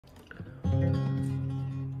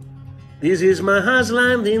This is my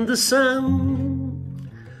Armillisland in the sun,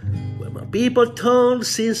 where my people told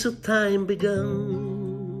since the time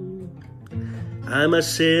begun. I'm a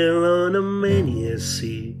sailor on a many a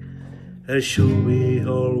sea, and should we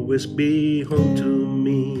always be home to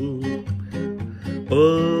me.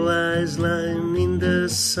 Oh, Armillisland in the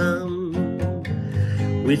sun,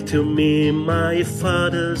 will to me my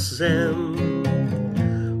father's end.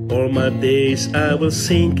 All my days I will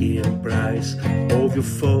sing in praise of your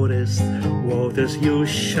forest waters, your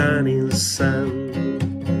shining sun.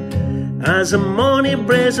 As the morning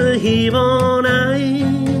breaks a heave on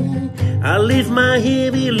I lift my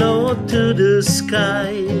heavy load to the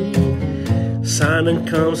sky. Sun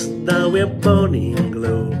comes down with burning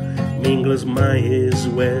glow, mingles my ears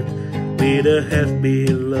wet with the head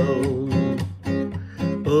below.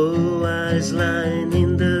 Oh, Armillisland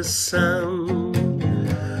in the sun,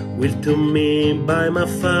 will to me by my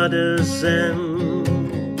father's end.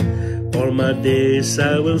 All my days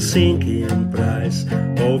I will sing in praise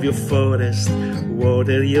of your forest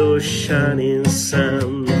water, your shining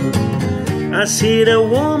sun. I see the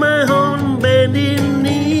woman on bending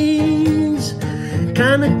knees,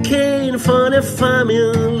 kind of cane for the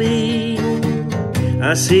family.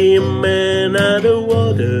 I see a man at the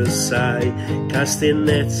waterside, casting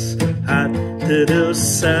nets out to the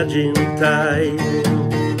surging tide.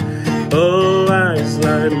 Oh,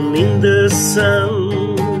 Armillisland in the sun,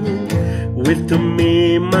 will to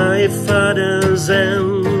me my father's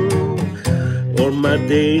end. All my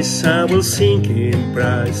days I will sing in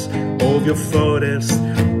praise of your forest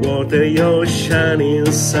water, your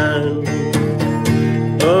shining sun.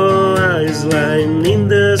 Oh, Armillisland in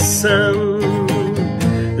the sun,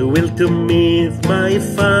 will to me my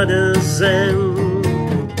father's end.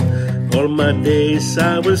 All my days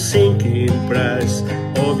I will sing in praise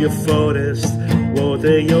of your forest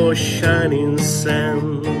water, your shining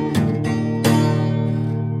sun.